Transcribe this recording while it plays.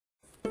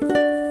Hi,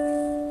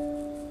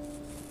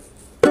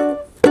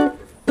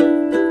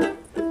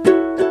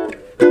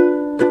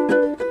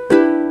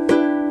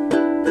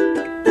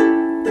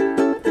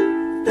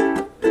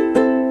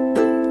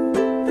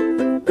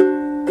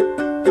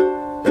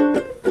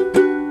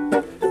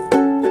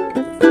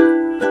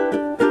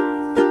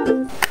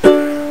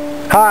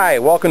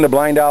 welcome to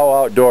Blind Owl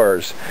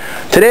Outdoors.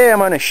 Today I'm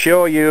going to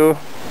show you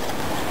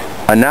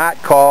a knot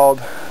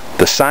called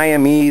the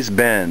Siamese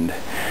bend,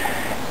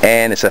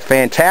 and it's a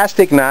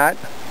fantastic knot,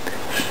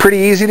 pretty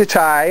easy to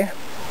tie,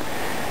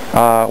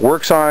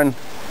 works on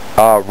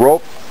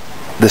rope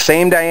the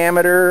same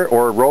diameter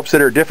or ropes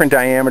that are different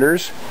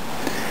diameters.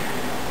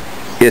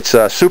 It's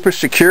a super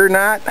secure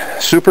knot,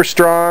 super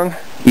strong,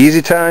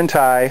 easy to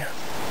untie,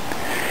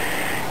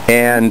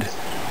 and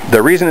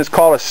the reason it's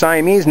called a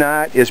Siamese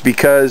knot is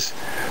because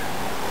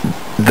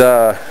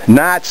the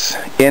knots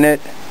in it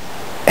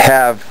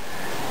have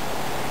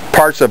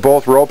parts of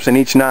both ropes in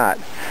each knot.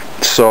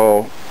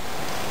 So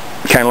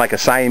kind of like a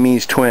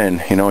Siamese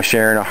twin, you know,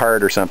 sharing a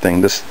heart or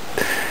something.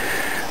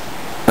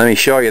 Let me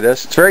show you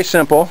this. It's very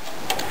simple.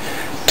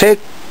 Take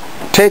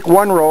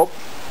one rope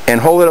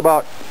and hold it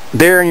about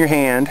there in your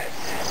hand,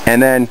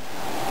 and then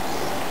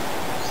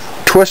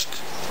twist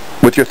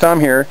with your thumb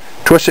here,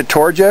 twist it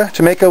towards you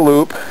to make a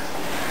loop.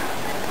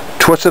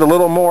 Twist it a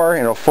little more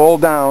and it'll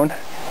fold down,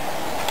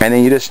 and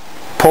then you just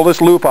pull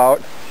this loop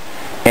out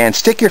and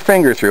stick your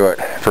finger through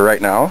it for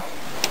right now.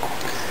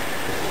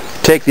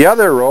 Take the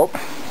other rope,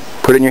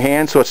 put it in your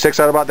hand so it sticks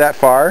out about that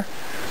far,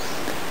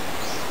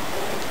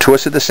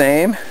 twist it the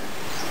same,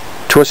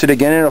 twist it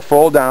again and it'll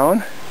fold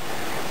down,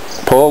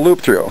 pull a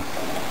loop through.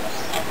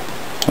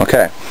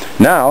 Okay,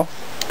 now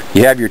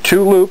you have your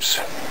two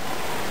loops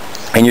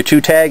and your two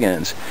tag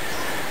ends.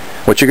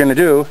 What you're going to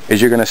do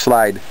is you're going to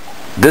slide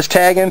this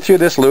tag in through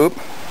this loop,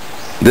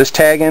 this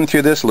tag in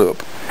through this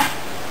loop.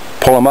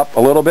 Pull them up a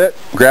little bit,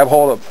 grab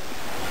hold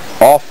of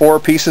all four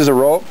pieces of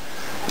rope,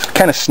 just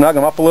kind of snug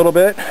them up a little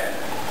bit,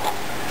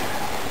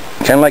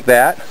 kind of like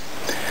that.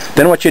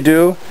 Then what you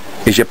do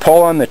is you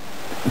pull on the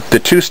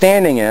two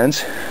standing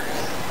ends,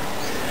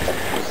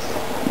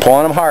 pull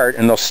on them hard,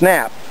 and they'll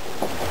snap.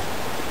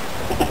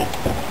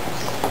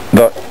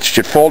 They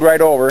should fold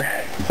right over.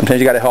 Sometimes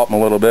you got to help them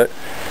a little bit.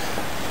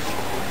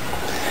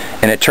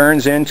 And it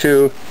turns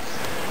into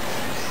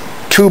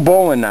two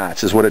bowling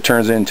knots is what it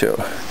turns into,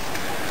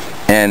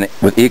 and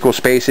with equal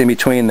space in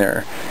between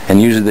there, and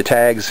usually the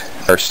tags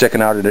are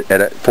sticking out at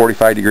a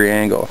 45-degree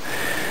angle,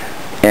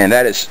 and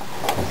that is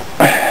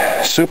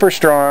super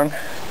strong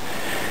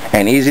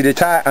and easy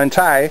to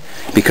untie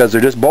because they're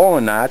just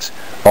bowling knots.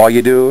 All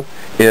you do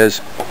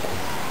is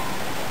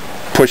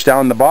push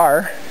down the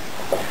bar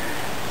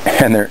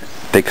and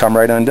they come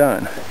right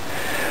undone.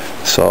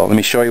 So let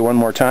me show you one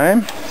more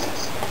time.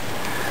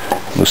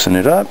 Loosen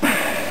it up.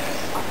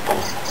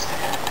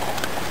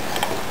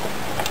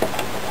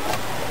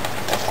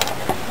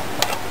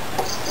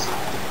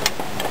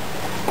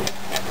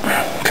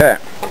 Okay.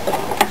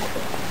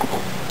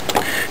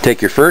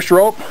 Take your first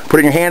rope, put it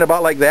in your hand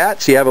about like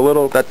that, so you have a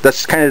little,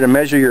 that's kind of to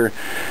measure your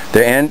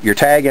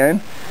tag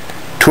end.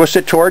 Twist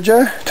it towards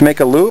you to make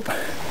a loop.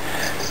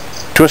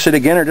 Twist it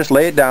again or just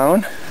lay it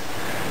down.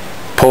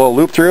 Pull a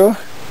loop through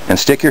and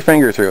stick your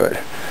finger through it.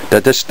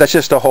 That's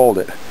just to hold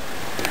it.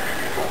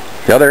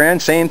 The other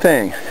end, same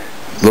thing.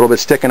 A little bit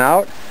sticking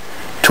out.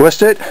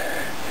 Twist it.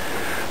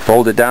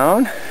 Fold it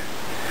down.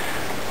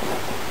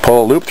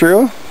 Pull a loop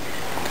through.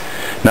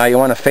 Now you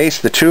want to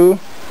face the two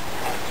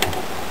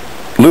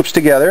loops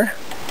together.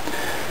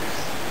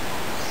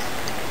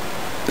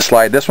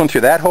 Slide this one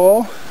through that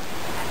hole.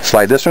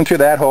 Slide this one through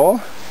that hole.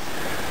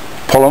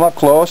 Pull them up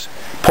close.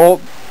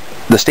 Pull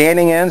the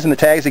standing ends and the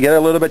tags together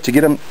a little bit to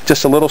get them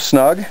just a little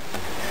snug.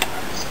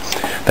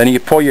 Then you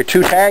pull your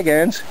two tag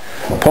ends,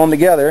 pull them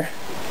together,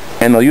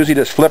 and they'll usually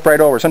just flip right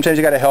over. Sometimes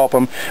you got to help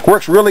them.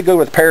 Works really good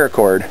with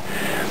paracord.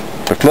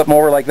 But flip them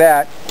over like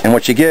that, and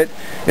what you get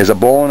is a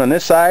bowline on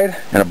this side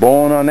and a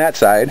bowline on that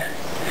side.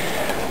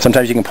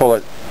 Sometimes you can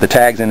pull the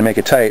tags in to make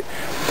it tight,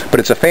 but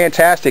it's a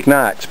fantastic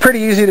knot. It's pretty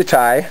easy to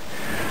tie.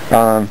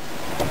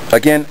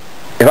 Again,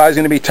 if I was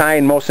going to be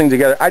tying most things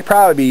together, I'd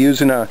probably be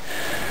using a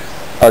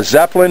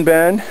Zeppelin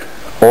bend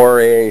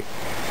or a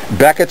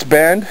Beckett's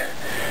bend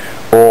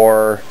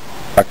or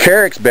a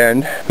Carrick's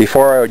bend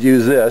before I would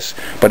use this,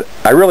 but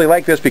I really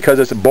like this because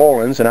it's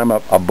bowlines, and I'm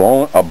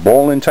a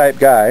bowline type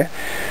guy.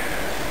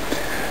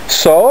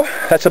 So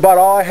that's about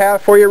all I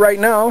have for you right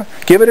now.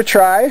 Give it a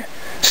try,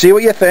 see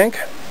what you think,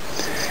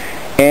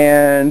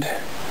 and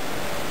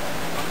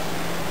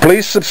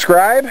please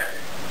subscribe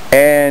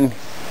and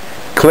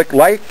click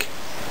like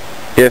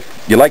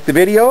if you like the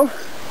video,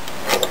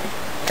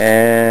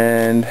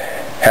 and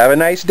have a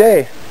nice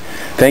day.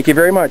 Thank you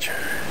very much.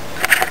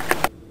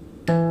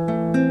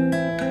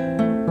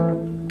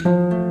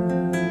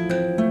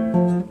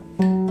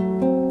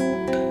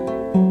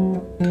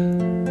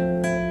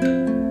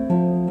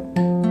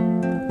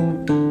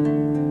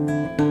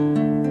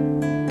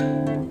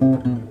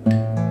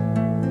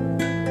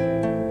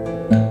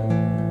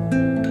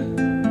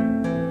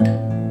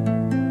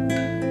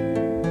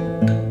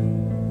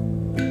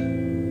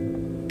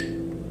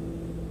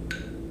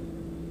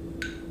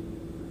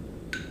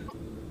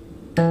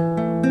 it.